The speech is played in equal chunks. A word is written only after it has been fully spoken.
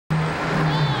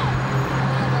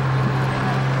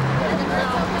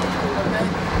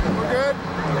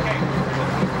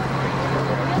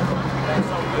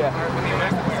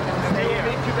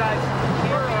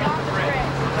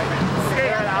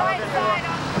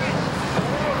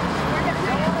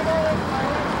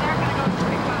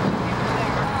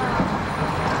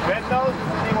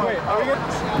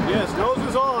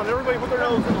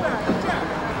Yeah,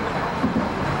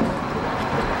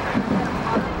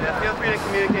 feel free to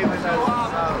communicate with us.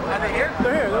 Are they here?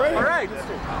 They're here, they're ready. All right. Okay,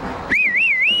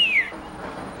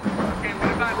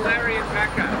 what about Larry and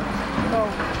Becca?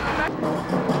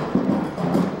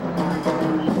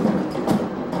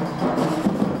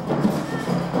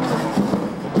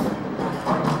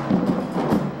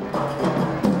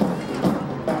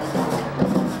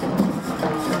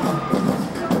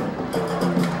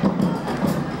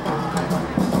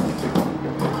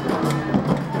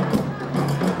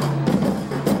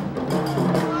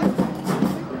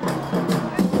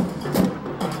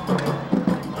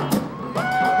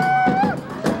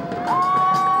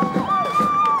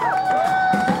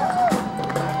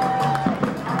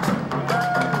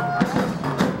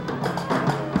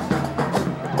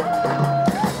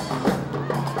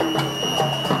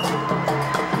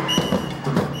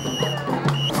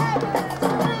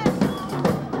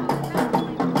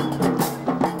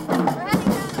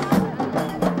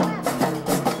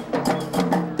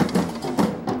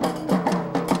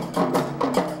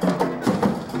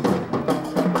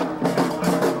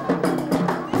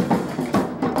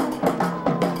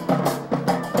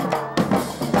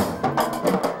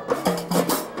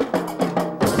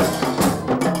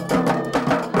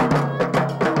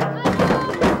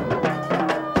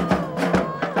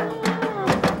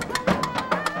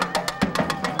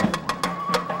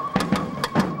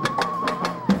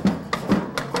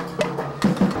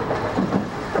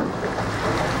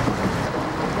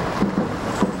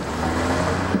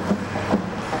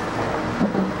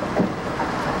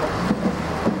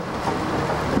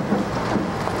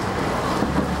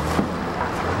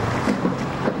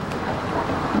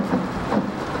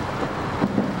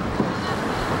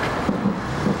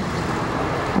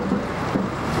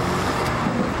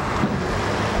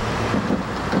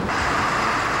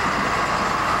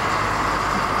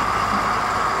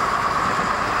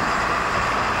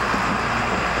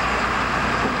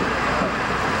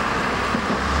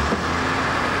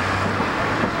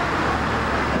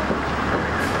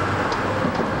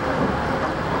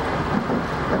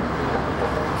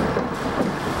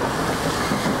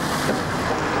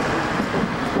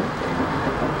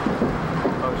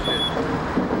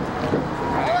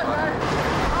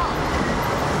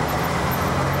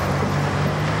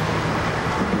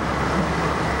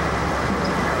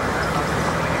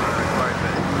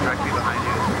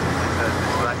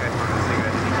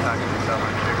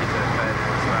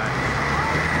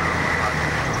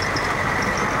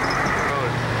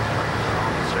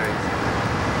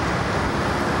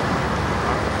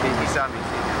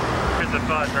 Here's the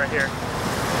fuzz right here. Is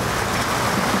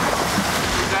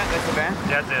that's the van?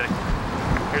 Yeah, that's it.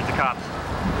 Here's the cops.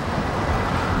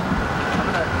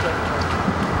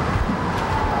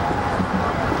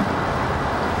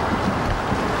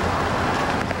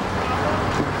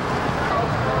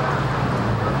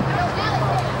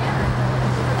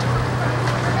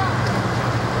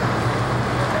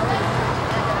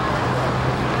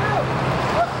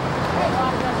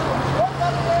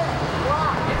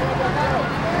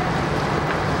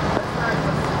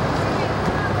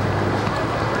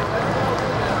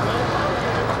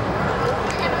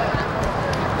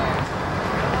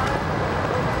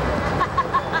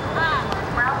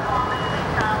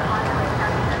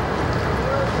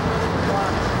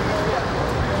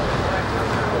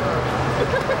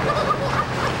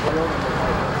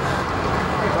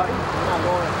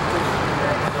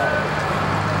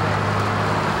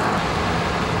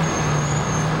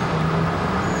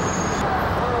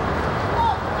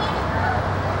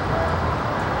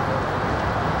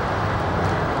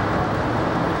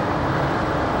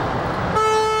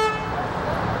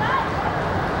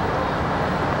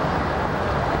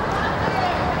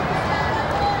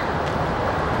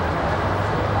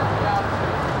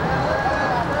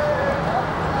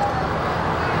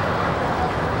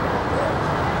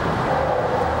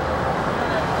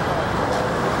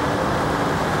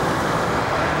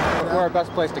 Our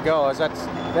best place to go is that's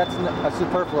a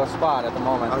superfluous spot at the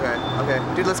moment. Okay,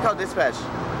 okay. Dude, let's call dispatch.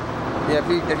 Yeah,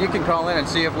 if you can call in and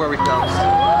see if where we go.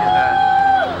 Yeah,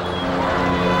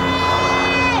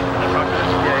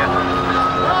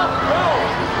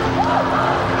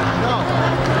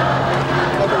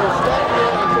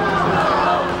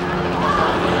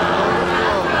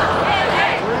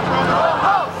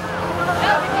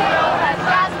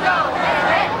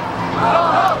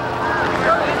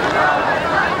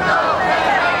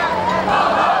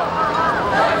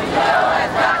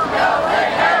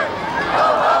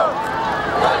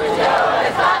 WTO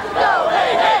has got to go,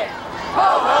 hey, hey!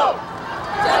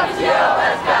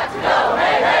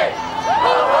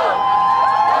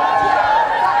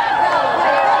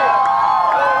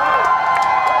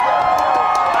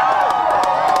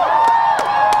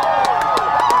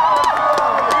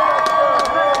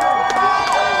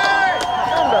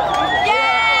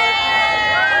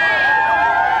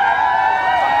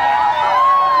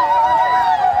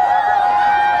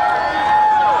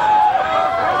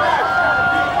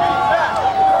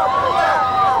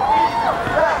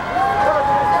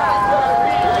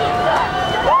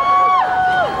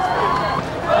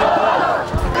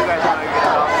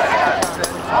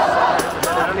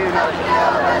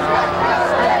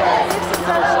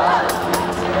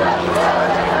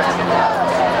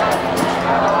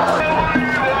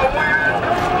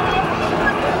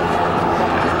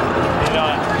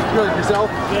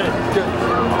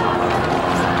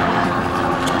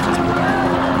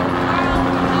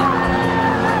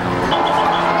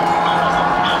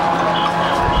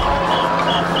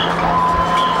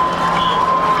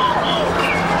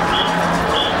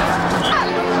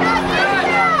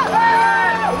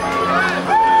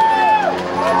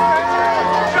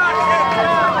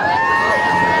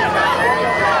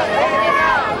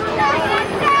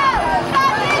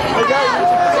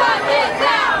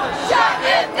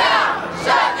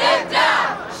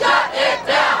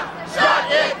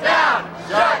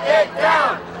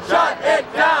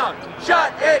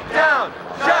 Shut it down!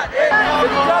 Shut it down! The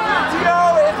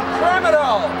WTO is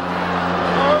criminal!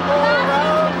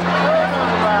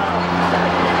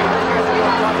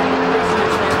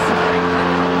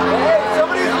 Hey,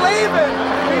 somebody's leaving!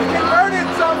 We've converted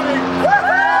somebody!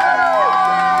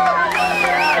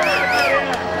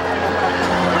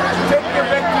 Take your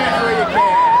victories where you can.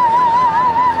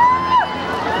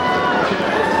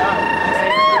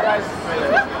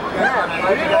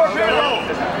 We need more people!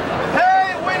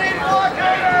 Hey, we need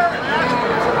blockaders!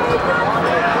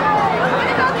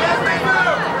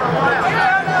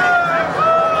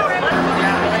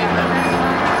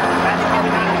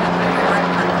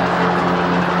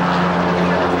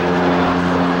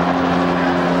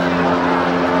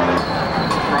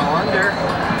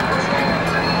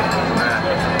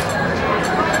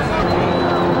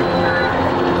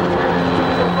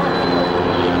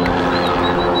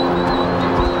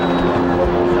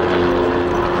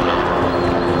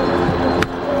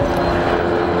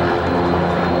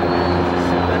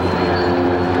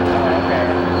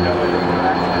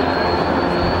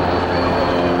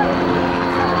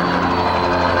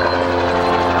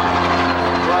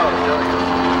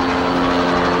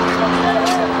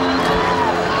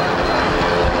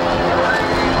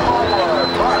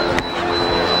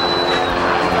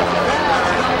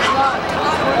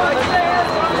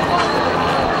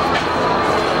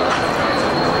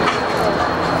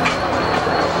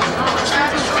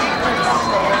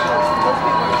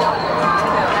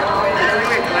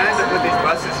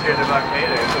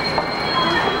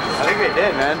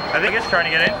 I think it's trying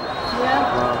to get in.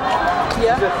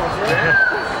 Yeah.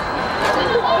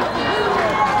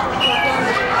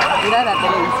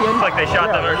 Looks like they shot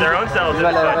their own selves in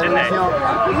the foot, didn't they?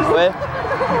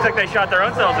 Looks like they shot their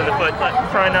own selves in the foot,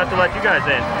 trying not to let you guys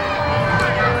in.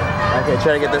 Okay,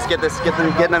 try to get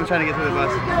them trying to get through the bus.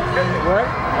 What?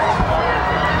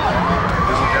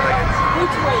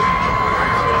 Which way?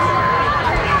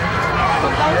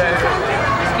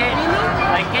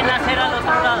 Hay que nacer al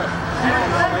otro lado.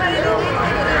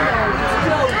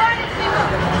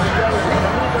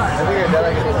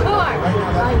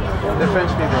 The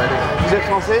French people, I think. Vous êtes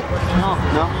français? No.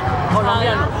 No?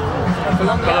 Colombiano.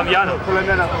 Colombiano.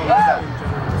 Colombiano.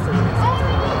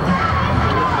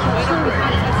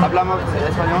 ¿Hablamos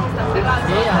español? Sí,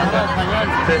 hablo español.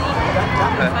 Sí.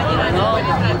 No.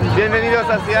 Bienvenidos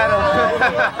a Seattle.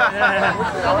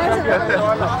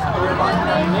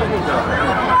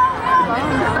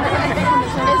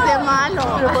 Es de malo.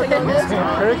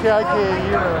 Creo que hay que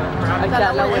ir A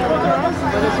echarle agua.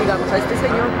 Bueno, sigamos a este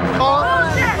señor.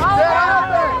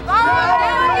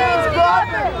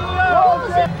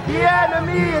 The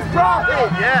enemy is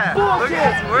profit! Yeah, Bullshit! look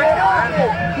at this work, Get off man.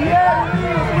 it! The enemy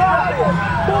is profit!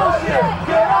 Bullshit!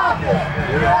 Get off it!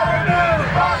 The enemy is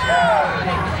profit!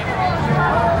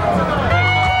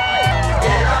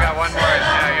 I got one more.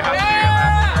 Yeah, you have to do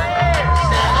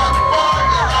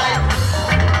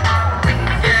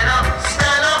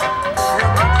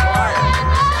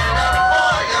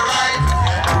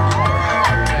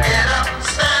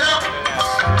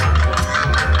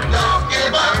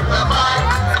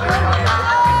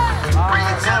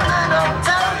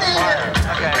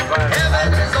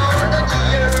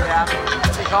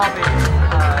coffee.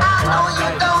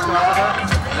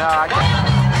 No, I can't.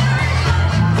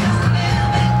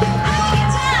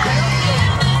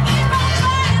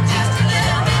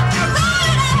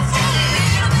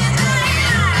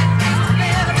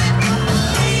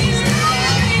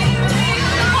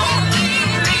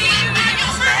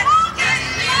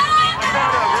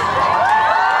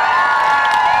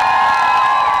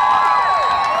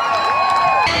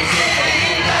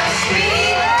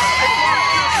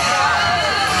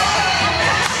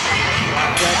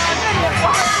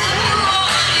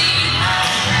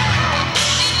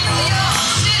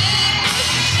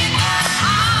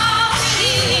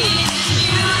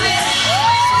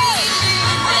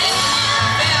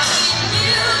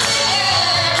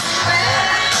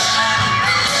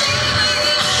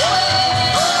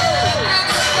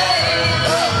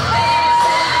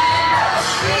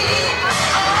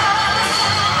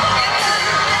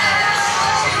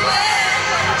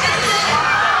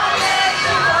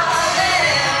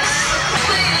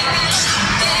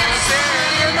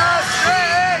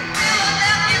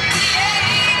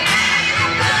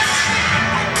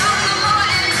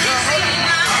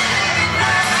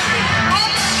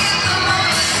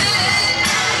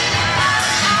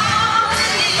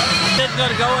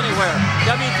 Going to go anywhere.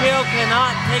 WTO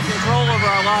cannot take control over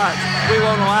our lives. We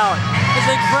won't allow it. It's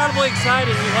incredibly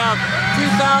exciting. You have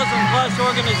 2,000 plus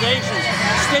organizations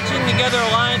stitching together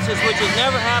alliances, which has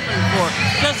never happened before.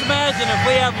 Just imagine if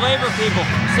we have labor people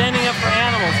standing up for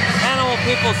animals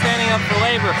people standing up for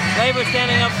labor, labor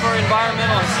standing up for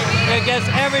environmentalists. It gets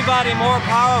everybody more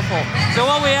powerful. So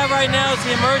what we have right now is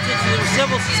the emergence of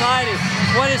civil society.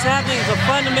 What is happening is a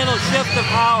fundamental shift of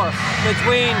power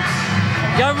between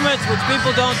governments, which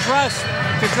people don't trust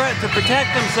to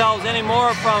protect themselves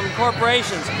anymore from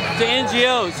corporations, to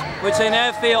NGOs, which they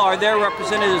now feel are their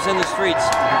representatives in the streets.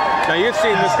 Now you've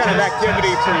seen this kind of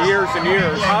activity for years and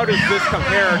years. How does this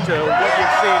compare to what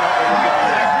you've seen over the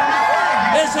years?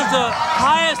 This is the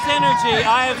highest energy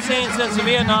I have seen since the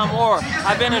Vietnam War.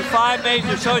 I've been in 5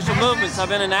 major social movements. I've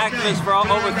been an activist for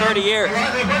over 30 years,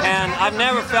 and I've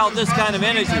never felt this kind of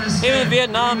energy. Even in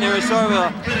Vietnam, there was sort of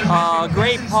a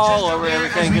great pall over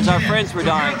everything because our friends were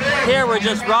dying. Here, we're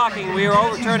just rocking. We are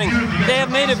overturning. They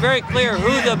have made it very clear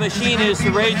who the machine is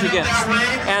to rage against.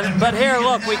 But here,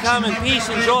 look, we come in peace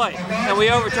and joy, and we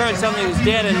overturn something that's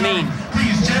dead and mean.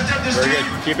 Very good.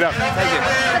 Keep it up. Thank you.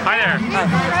 Hi there.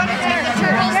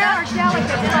 There are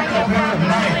delegates right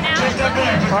now.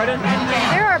 Pardon?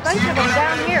 There are a bunch of them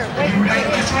down here. Wait. What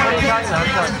are you talking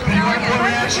about?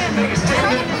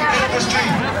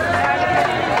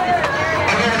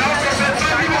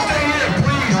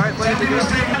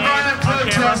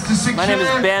 My name is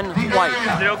Ben White.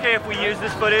 Is it okay if we use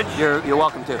this footage? You're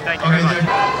welcome to. Thank you very much.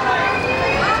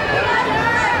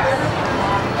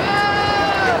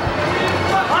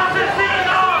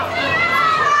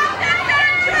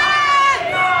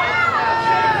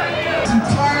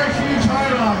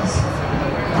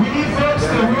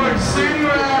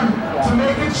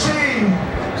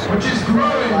 Which is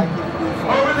growing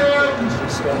over there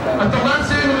at the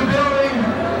left end of the building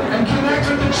and connect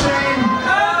with the chain.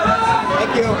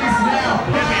 Thank you.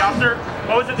 Excuse me, officer.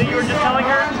 What was it that you were just telling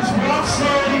her?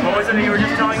 What was it that you were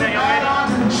just telling that young lady?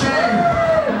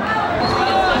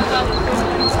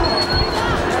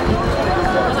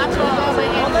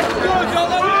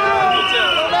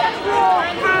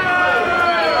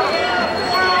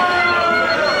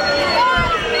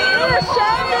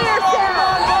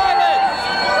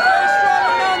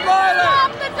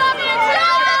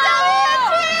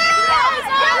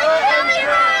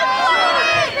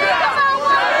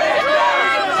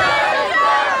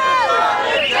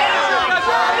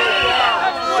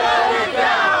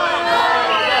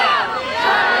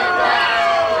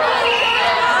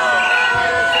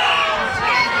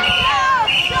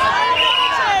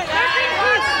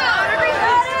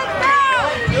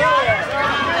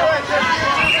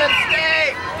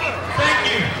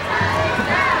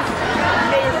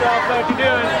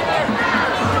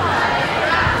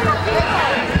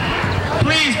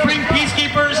 Please bring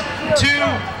peacekeepers to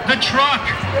the truck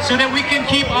so that we can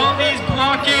keep all these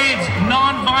blockades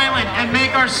non-violent and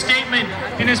make our statement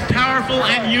in as powerful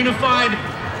and unified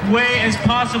way as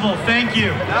possible. Thank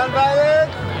you.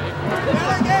 Non-violent.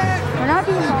 We're not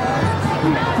being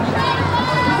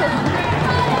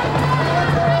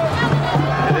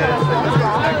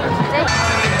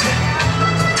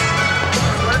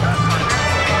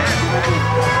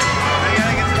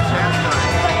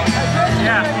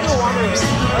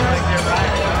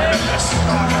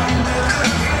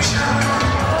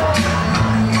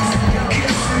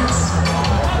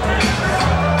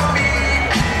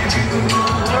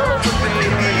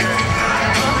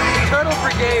Turtle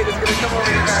Brigade is going to come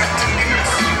over here.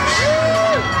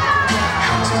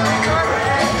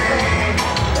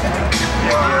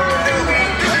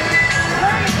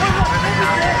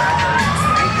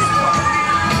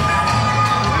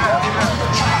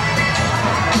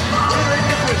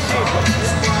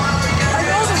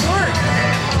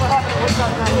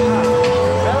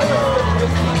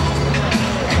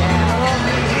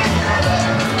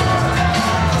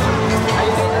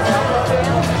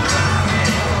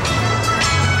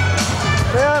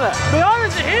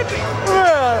 Brianna's a hippie.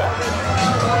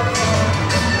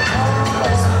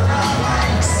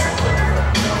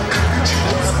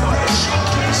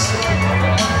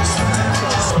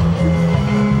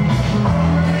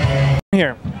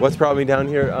 Here. What's brought me down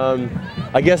here?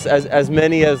 I guess as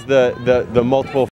many as the multiple